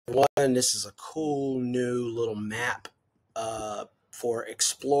One, this is a cool new little map for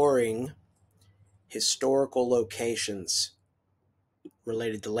exploring historical locations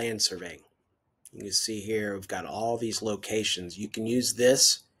related to land surveying. You can see here we've got all these locations. You can use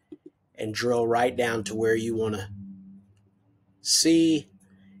this and drill right down to where you want to see,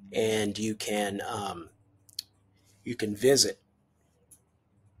 and you can visit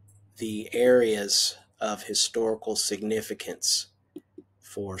the areas of historical significance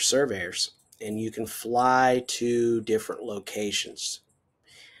for surveyors, and you can fly to different locations.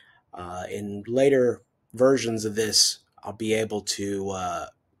 In later versions of this, I'll be able to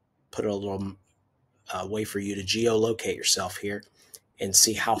put a little way for you to geolocate yourself here and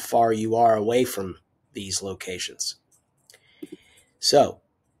see how far you are away from these locations. So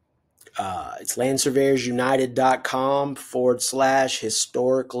it's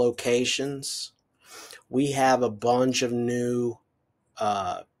landsurveyorsunited.com/historic locations. We have a bunch of new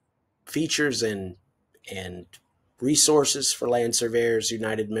features and resources for Land Surveyors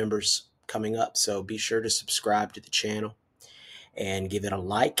United members coming up. So be sure to subscribe to the channel and give it a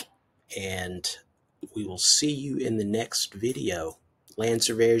like, and we will see you in the next video.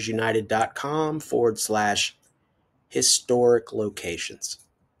 landsurveyorsunited.com/historic locations.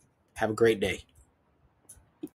 Have a great day.